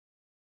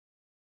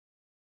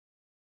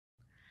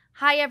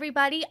Hi,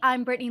 everybody.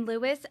 I'm Brittany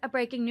Lewis, a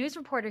breaking news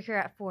reporter here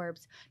at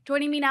Forbes.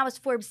 Joining me now is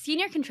Forbes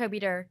senior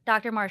contributor,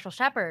 Dr. Marshall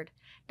Shepard.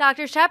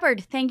 Dr.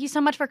 Shepard, thank you so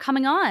much for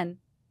coming on.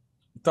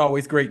 It's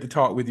always great to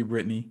talk with you,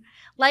 Brittany.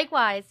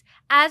 Likewise,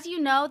 as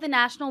you know, the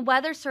National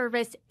Weather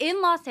Service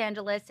in Los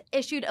Angeles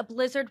issued a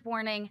blizzard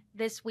warning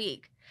this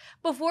week.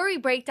 Before we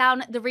break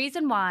down the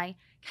reason why,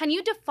 can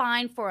you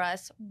define for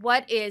us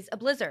what is a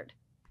blizzard?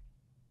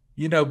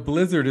 You know,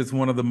 blizzard is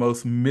one of the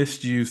most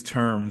misused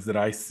terms that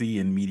I see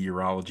in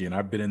meteorology, and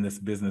I've been in this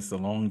business a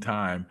long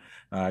time.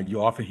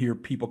 You often hear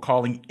people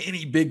calling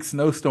any big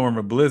snowstorm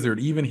a blizzard.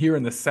 Even here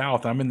in the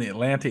South, I'm in the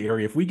Atlanta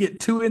area. If we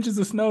get 2 inches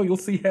of snow, you'll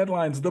see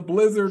headlines, the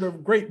blizzard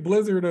of great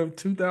blizzard of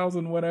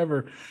 2000,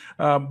 whatever.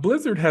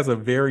 Blizzard has a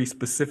very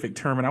specific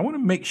term, and I want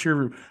to make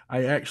sure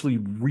I actually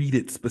read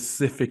it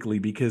specifically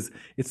because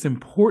it's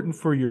important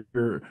for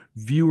your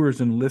viewers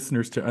and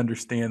listeners to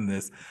understand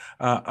this.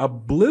 A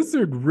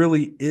blizzard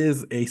really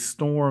is a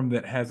storm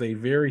that has a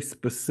very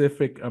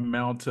specific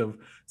amount of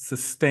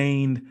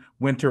sustained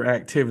winter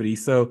activity.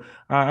 So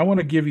I want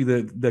to give you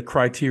the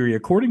criteria.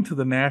 According to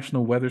the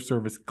National Weather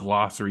Service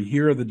glossary,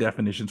 here are the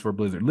definitions for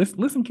blizzard.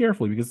 Listen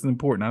carefully because it's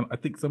important. I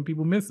think some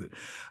people miss it.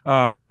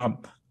 Uh,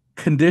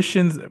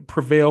 Conditions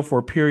prevail for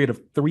a period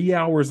of 3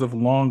 hours of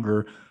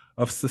longer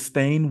of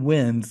sustained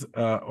winds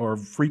or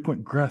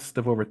frequent gusts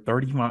of over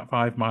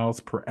 35 miles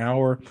per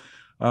hour.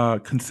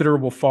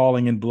 Considerable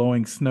falling and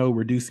blowing snow,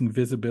 reducing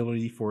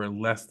visibility for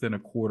less than a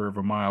quarter of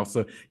a mile.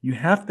 So you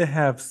have to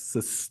have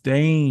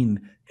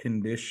sustained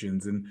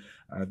conditions. And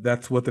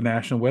that's what the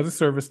National Weather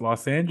Service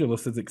Los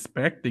Angeles is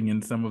expecting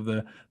in some of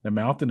the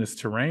mountainous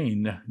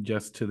terrain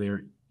just to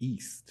their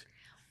east.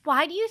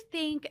 Why do you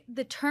think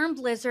the term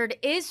blizzard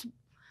is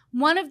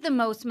one of the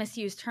most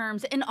misused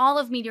terms in all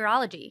of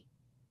meteorology?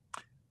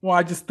 Well,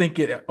 I just think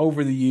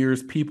over the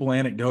years, people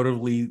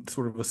anecdotally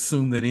sort of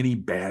assume that any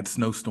bad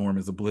snowstorm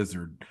is a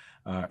blizzard.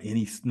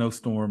 Any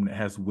snowstorm that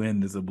has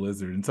wind is a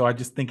blizzard. And so I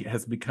just think it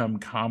has become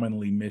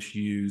commonly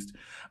misused.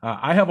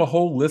 I have a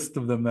whole list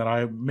of them that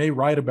I may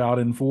write about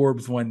in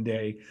Forbes one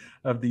day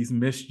of these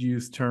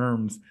misused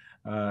terms,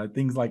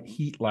 things like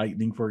heat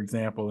lightning, for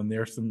example, and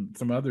there's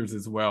some others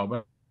as well.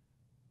 But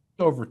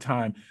over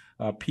time,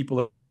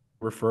 people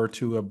refer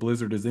to a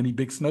blizzard as any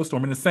big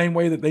snowstorm in the same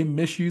way that they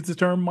misuse the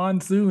term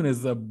monsoon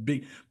as a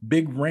big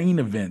rain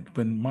event,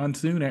 when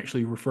monsoon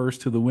actually refers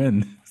to the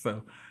wind.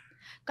 So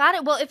Got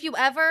it. Well, if you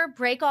ever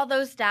break all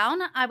those down,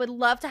 I would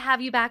love to have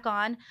you back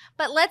on.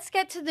 But let's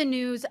get to the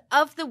news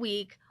of the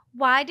week.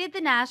 Why did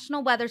the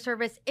National Weather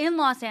Service in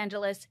Los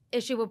Angeles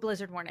issue a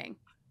blizzard warning?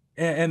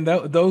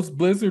 those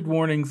blizzard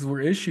warnings were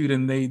issued,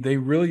 and they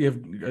really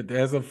have,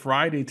 as of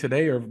Friday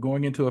today, are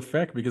going into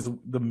effect because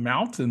the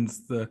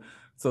mountains, the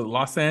so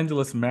Los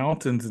Angeles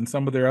mountains and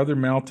some of their other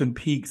mountain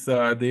peaks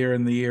there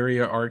in the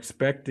area are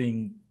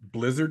expecting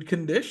blizzard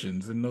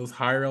conditions in those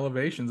higher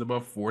elevations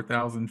above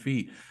 4,000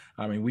 feet.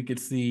 I mean, we could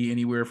see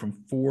anywhere from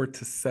 4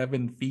 to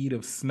 7 feet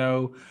of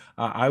snow.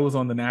 I was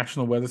on the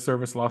National Weather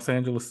Service Los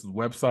Angeles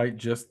website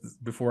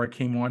just before I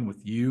came on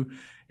with you,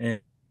 and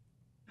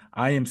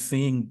I am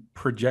seeing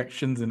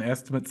projections and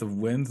estimates of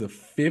winds of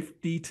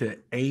 50 to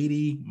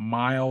 80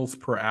 miles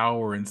per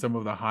hour in some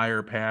of the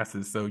higher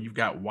passes. So you've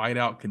got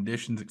whiteout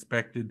conditions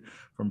expected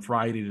from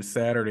Friday to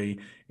Saturday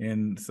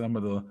in some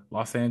of the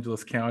Los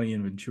Angeles County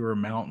and Ventura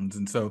Mountains.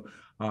 And so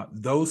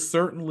those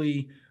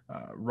certainly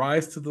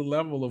rise to the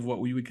level of what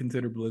we would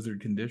consider blizzard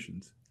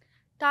conditions.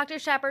 Dr.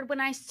 Shepard, when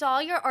I saw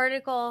your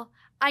article,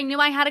 I knew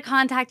I had to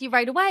contact you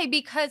right away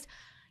because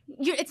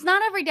it's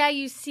not every day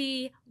you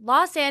see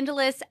Los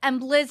Angeles and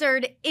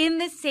blizzard in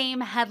the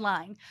same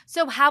headline.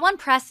 So how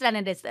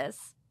unprecedented is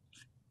this?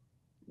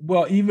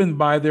 Well, even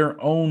by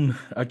their own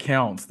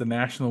accounts, the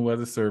National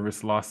Weather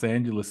Service Los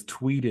Angeles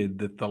tweeted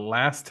that the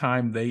last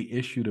time they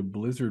issued a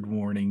blizzard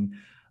warning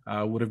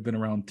would have been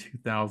around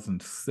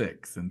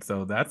 2006. And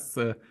so that's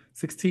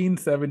 16,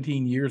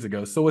 17 years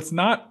ago. So it's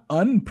not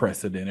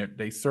unprecedented.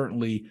 They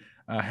certainly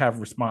have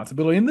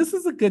responsibility. And this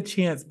is a good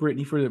chance,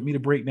 Brittany, for me to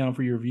break down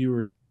for your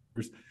viewers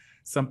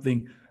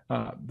something.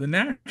 The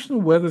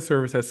National Weather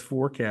Service has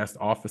forecast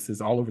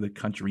offices all over the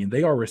country, and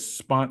they are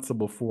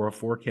responsible for a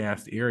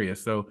forecast area.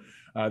 So,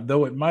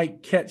 though it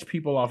might catch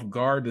people off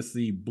guard to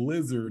see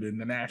blizzard in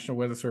the National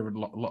Weather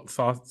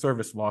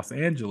Service Los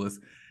Angeles,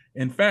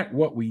 in fact,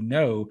 what we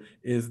know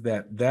is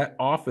that that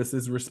office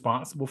is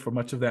responsible for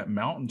much of that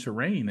mountain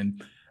terrain.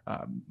 And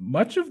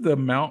much of the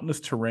mountainous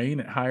terrain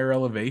at higher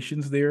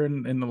elevations there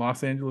in the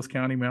Los Angeles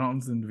County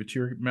mountains and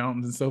Ventura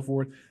Mountains and so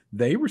forth,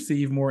 they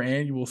receive more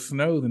annual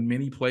snow than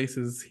many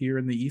places here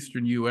in the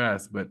eastern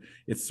U.S., but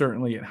it's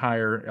certainly at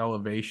higher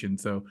elevation.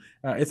 So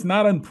it's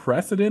not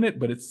unprecedented,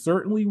 but it's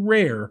certainly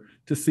rare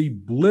to see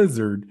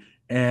blizzard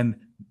and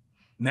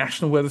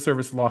National Weather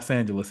Service Los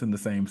Angeles in the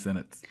same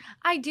sentence.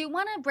 I do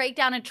want to break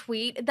down a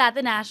tweet that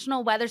the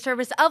National Weather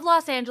Service of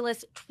Los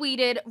Angeles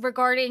tweeted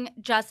regarding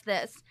just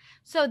this.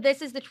 So this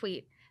is the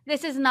tweet.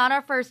 This is not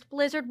our first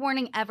blizzard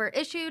warning ever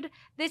issued.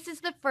 This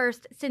is the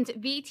first since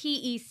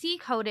VTEC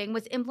coding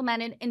was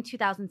implemented in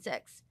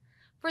 2006.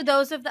 For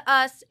those of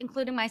us,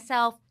 including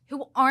myself,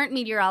 who aren't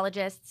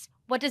meteorologists,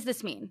 What does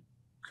this mean?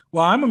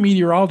 Well, I'm a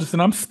meteorologist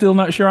and I'm still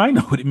not sure I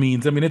know what it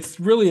means. I mean, it's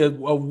really a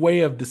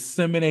way of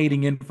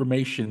disseminating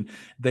information.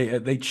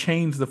 They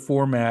changed the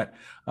format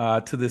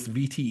to this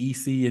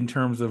VTEC in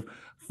terms of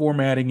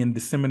formatting and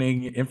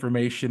disseminating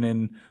information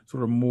in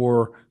sort of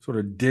more sort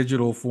of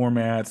digital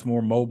formats,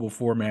 more mobile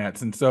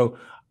formats. And so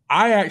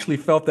I actually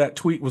felt that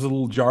tweet was a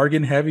little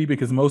jargon heavy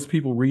because most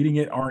people reading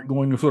it aren't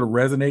going to sort of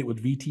resonate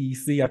with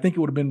VTEC. I think it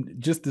would have been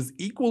just as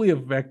equally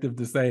effective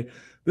to say,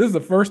 this is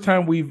the first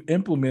time we've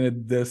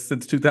implemented this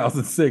since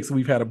 2006.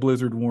 We've had a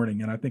blizzard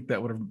warning, and I think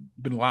that would have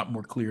been a lot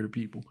more clear to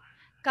people.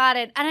 Got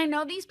it. And I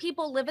know these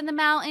people live in the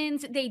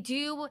mountains. They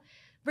do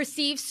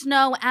receive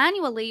snow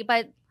annually,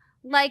 but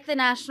like the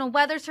National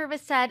Weather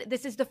Service said,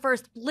 this is the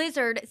first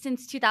blizzard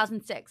since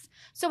 2006.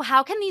 So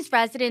how can these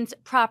residents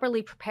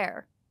properly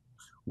prepare?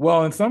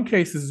 Well, in some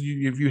cases,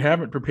 if you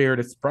haven't prepared,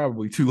 it's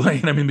probably too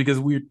late. I mean, because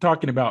we're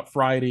talking about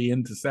Friday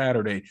into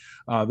Saturday.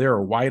 There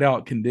are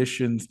whiteout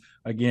conditions.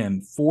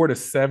 Again, 4 to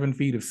 7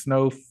 feet of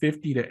snow,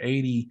 50 to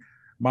 80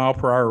 mile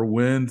per hour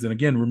winds. And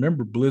again,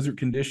 remember, blizzard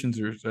conditions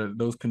are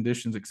those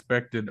conditions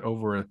expected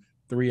over a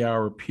 3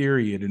 hour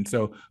period. And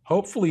so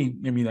hopefully,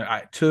 I mean,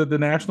 to the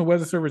National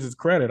Weather Service's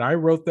credit, I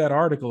wrote that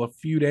article a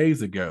few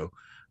days ago,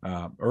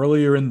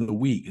 earlier in the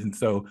week. And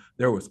so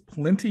there was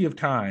plenty of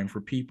time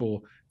for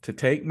people to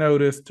take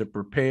notice, to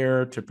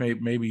prepare, to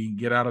maybe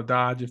get out of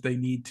Dodge if they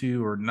need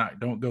to, or not,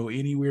 don't go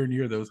anywhere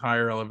near those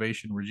higher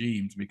elevation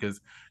regimes, because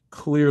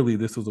clearly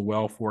this was a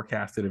well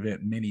forecasted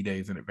event many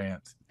days in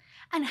advance.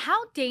 And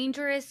how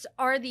dangerous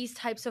are these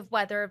types of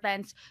weather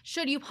events?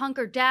 Should you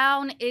hunker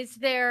down? Is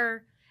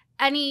there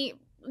any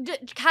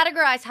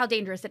categorize how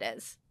dangerous it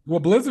is?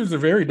 Well, blizzards are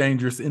very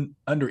dangerous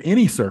under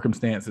any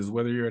circumstances,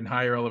 whether you're in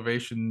higher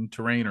elevation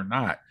terrain or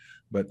not.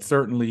 But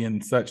certainly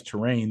in such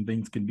terrain,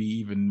 things can be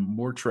even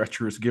more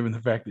treacherous given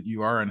the fact that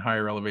you are in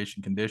higher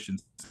elevation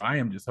conditions. I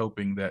am just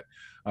hoping that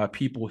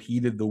people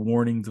heeded the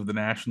warnings of the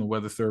National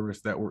Weather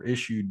Service that were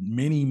issued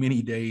many,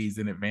 many days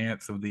in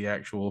advance of the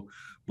actual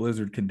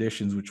blizzard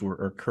conditions, which were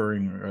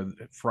occurring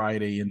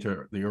Friday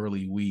into the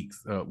early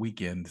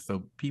weekend.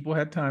 So people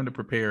had time to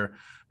prepare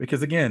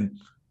because, again,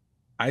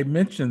 I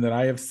mentioned that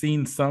I have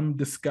seen some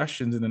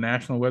discussions in the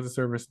National Weather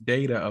Service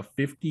data of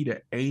 50 to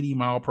 80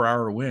 mile per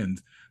hour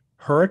winds.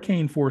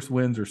 Hurricane force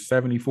winds are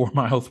 74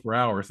 miles per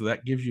hour. So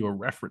that gives you a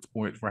reference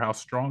point for how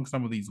strong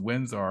some of these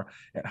winds are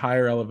at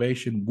higher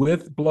elevation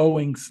with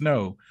blowing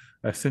snow,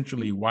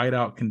 essentially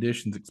whiteout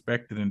conditions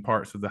expected in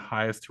parts of the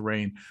highest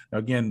terrain. Now,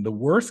 again, the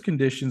worst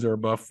conditions are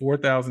above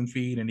 4,000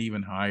 feet and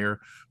even higher.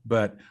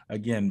 But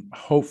again,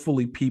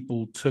 hopefully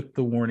people took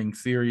the warning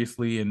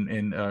seriously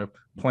and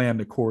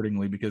planned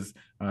accordingly, because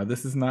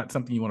this is not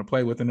something you want to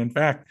play with. And in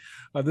fact,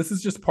 this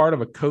is just part of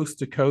a coast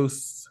to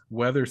coast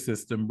weather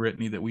system,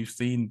 Brittany, that we've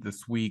seen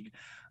this week.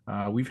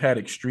 We've had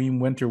extreme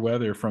winter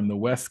weather from the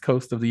west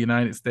coast of the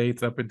United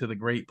States up into the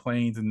Great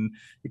Plains and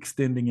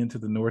extending into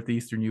the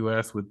northeastern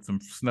U.S. with some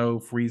snow,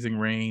 freezing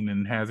rain,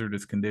 and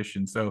hazardous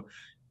conditions. So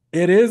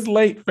it is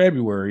late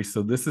February,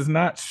 so this is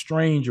not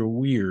strange or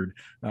weird,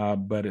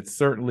 but it's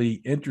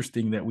certainly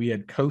interesting that we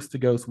had coast to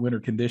coast winter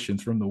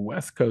conditions from the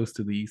west coast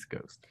to the east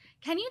coast.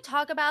 Can you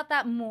talk about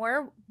that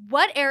more?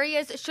 What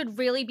areas should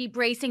really be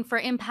bracing for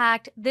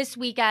impact this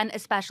weekend,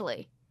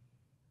 especially?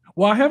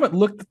 Well, I haven't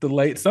looked at the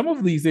late. Some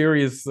of these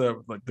areas,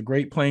 like the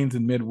Great Plains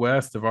and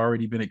Midwest, have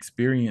already been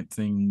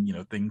experiencing,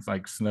 things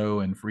like snow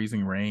and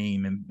freezing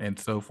rain and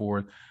so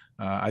forth.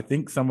 I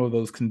think some of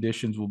those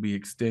conditions will be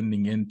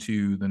extending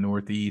into the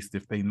Northeast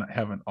if they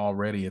haven't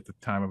already at the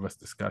time of us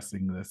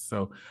discussing this.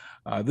 So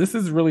this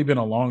has really been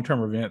a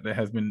long-term event that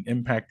has been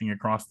impacting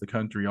across the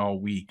country all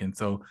week. And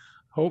so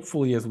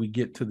hopefully as we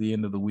get to the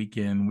end of the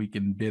weekend, we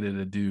can bid it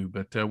adieu.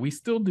 But we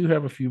still do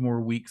have a few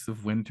more weeks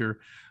of winter.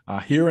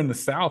 Here in the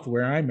South,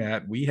 where I'm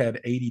at, we had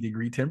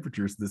 80-degree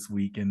temperatures this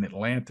week in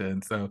Atlanta.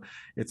 And so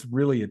it's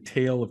really a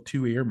tale of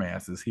two air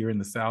masses. Here in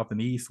the South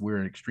and East, we're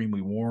in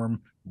extremely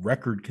warm,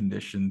 record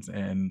conditions.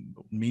 And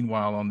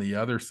meanwhile, on the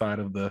other side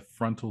of the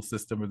frontal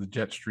system or the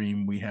jet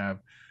stream, we have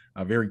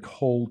very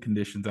cold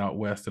conditions out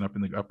west and up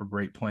in the upper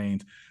Great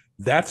Plains.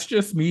 That's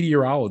just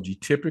meteorology.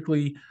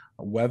 Typically,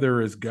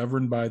 weather is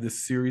governed by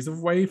this series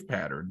of wave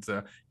patterns.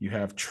 You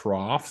have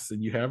troughs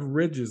and you have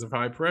ridges of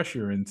high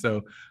pressure. And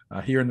so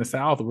here in the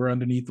South, we're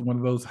underneath one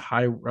of those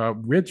high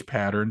ridge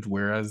patterns,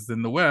 whereas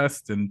in the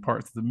West and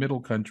parts of the middle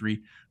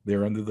country,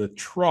 they're under the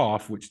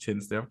trough, which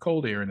tends to have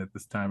cold air in it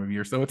this time of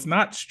year. So it's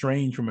not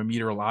strange from a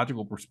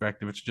meteorological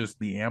perspective. It's just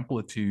the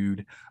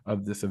amplitude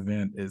of this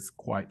event is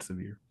quite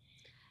severe.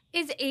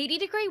 Is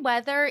 80-degree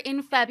weather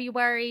in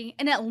February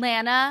in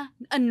Atlanta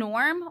a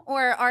norm,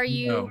 or are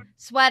you No.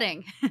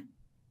 sweating?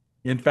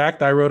 In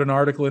fact, I wrote an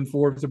article in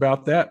Forbes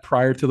about that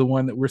prior to the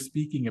one that we're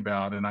speaking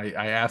about. And I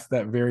asked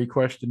that very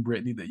question,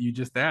 Brittany, that you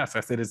just asked.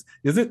 I said, is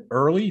it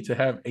early to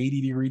have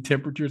 80-degree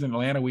temperatures in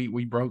Atlanta?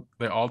 We broke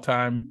the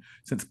all-time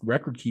since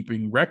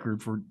record-keeping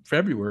record for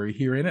February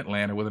here in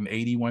Atlanta with an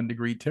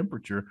 81-degree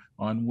temperature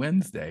on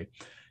Wednesday.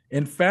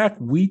 In fact,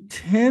 we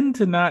tend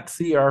to not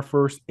see our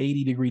first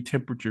 80-degree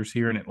temperatures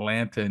here in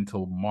Atlanta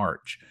until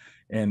March.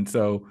 And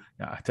so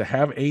to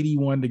have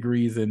 81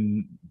 degrees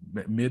in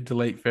mid to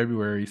late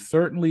February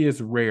certainly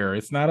is rare.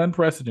 It's not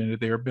unprecedented.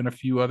 There have been a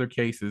few other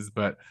cases,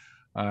 but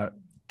uh,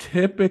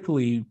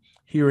 typically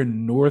here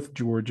in North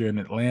Georgia and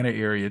Atlanta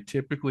area,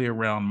 typically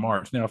around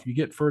March. Now, if you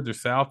get further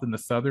south in the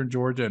southern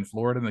Georgia and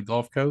Florida and the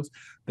Gulf Coast,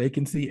 they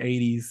can see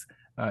 80s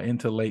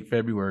into late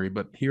February.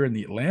 But here in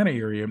the Atlanta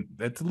area,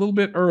 it's a little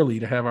bit early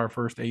to have our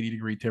first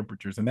 80-degree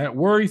temperatures. And that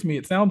worries me.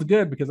 It sounds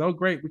good because, oh,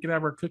 great, we can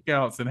have our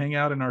cookouts and hang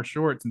out in our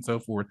shorts and so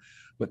forth.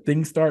 But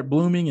things start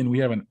blooming and we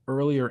have an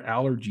earlier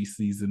allergy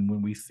season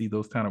when we see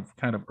those kind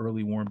of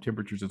early warm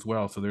temperatures as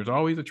well. So there's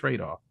always a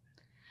trade-off.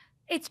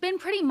 It's been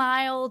pretty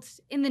mild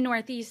in the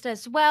Northeast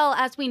as well,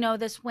 as we know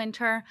this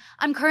winter.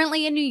 I'm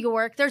currently in New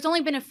York. There's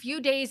only been a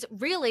few days,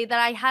 really, that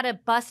I had to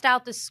bust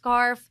out the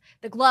scarf,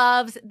 the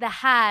gloves, the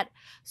hat.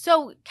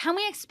 So, can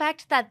we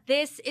expect that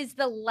this is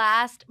the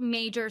last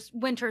major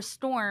winter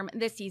storm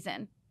this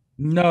season?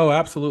 No,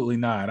 absolutely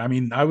not. I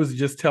mean, I was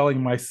just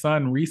telling my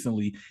son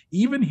recently,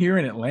 even here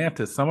in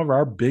Atlanta, some of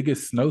our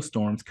biggest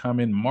snowstorms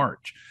come in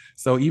March.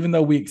 So even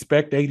though we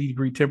expect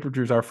 80-degree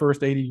temperatures, our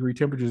first 80-degree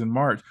temperatures in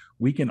March,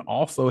 we can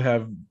also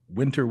have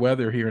winter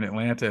weather here in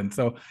Atlanta. And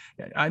so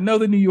I know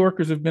the New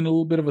Yorkers have been a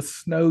little bit of a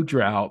snow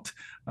drought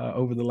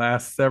over the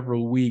last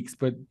several weeks,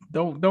 but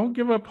don't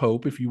give up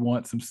hope if you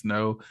want some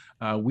snow.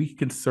 We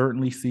can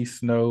certainly see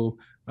snow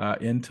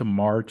into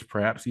March,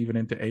 perhaps even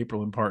into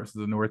April in parts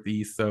of the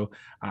Northeast. So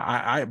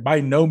I by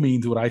no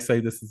means would I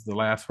say this is the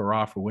last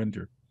hurrah for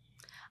winter.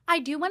 I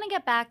do want to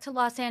get back to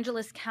Los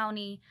Angeles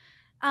County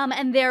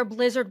and their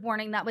blizzard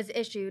warning that was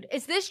issued.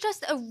 Is this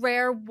just a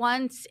rare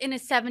once in a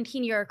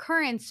 17-year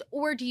occurrence,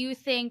 or do you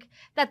think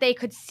that they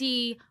could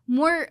see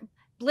more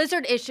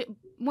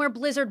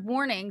blizzard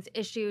warnings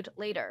issued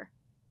later?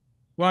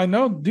 Well, I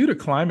know due to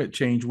climate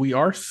change, we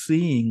are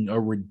seeing a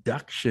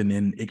reduction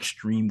in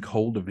extreme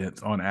cold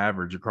events on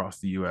average across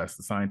the US.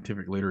 The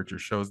scientific literature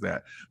shows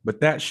that. But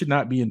that should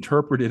not be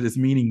interpreted as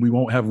meaning we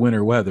won't have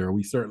winter weather.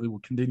 We certainly will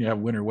continue to have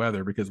winter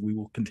weather because we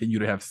will continue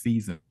to have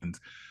seasons.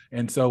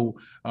 And so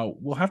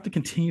we'll have to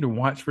continue to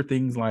watch for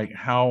things like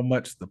how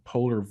much the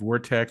polar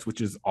vortex, which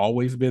has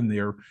always been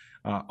there,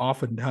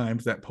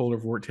 oftentimes that polar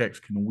vortex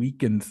can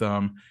weaken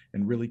some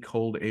and really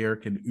cold air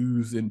can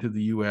ooze into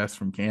the US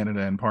from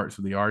Canada and parts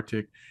of the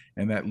Arctic.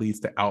 And that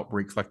leads to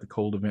outbreaks like the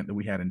cold event that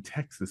we had in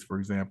Texas, for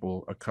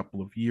example, a couple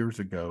of years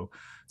ago.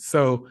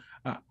 So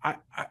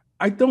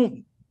I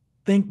don't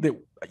think that,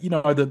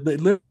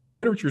 the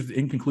literature is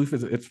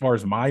inconclusive as far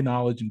as my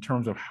knowledge in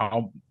terms of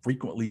how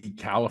frequently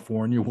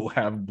California will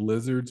have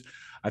blizzards.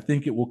 I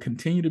think it will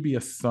continue to be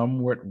a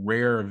somewhat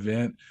rare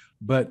event,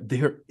 but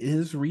there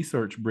is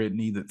research,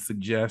 Brittany, that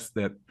suggests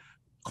that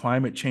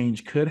climate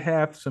change could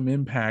have some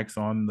impacts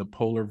on the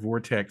polar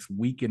vortex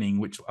weakening,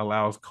 which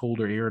allows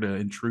colder air to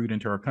intrude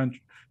into our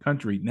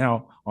country.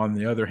 Now, on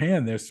the other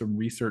hand, there's some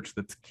research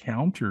that's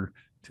counter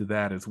to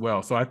that as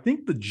well. So I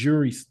think the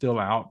jury's still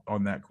out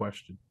on that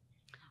question.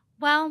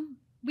 Well,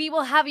 we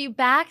will have you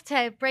back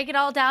to break it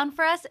all down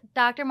for us.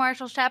 Dr.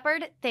 Marshall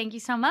Shepard, thank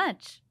you so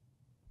much.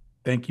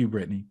 Thank you,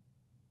 Brittany.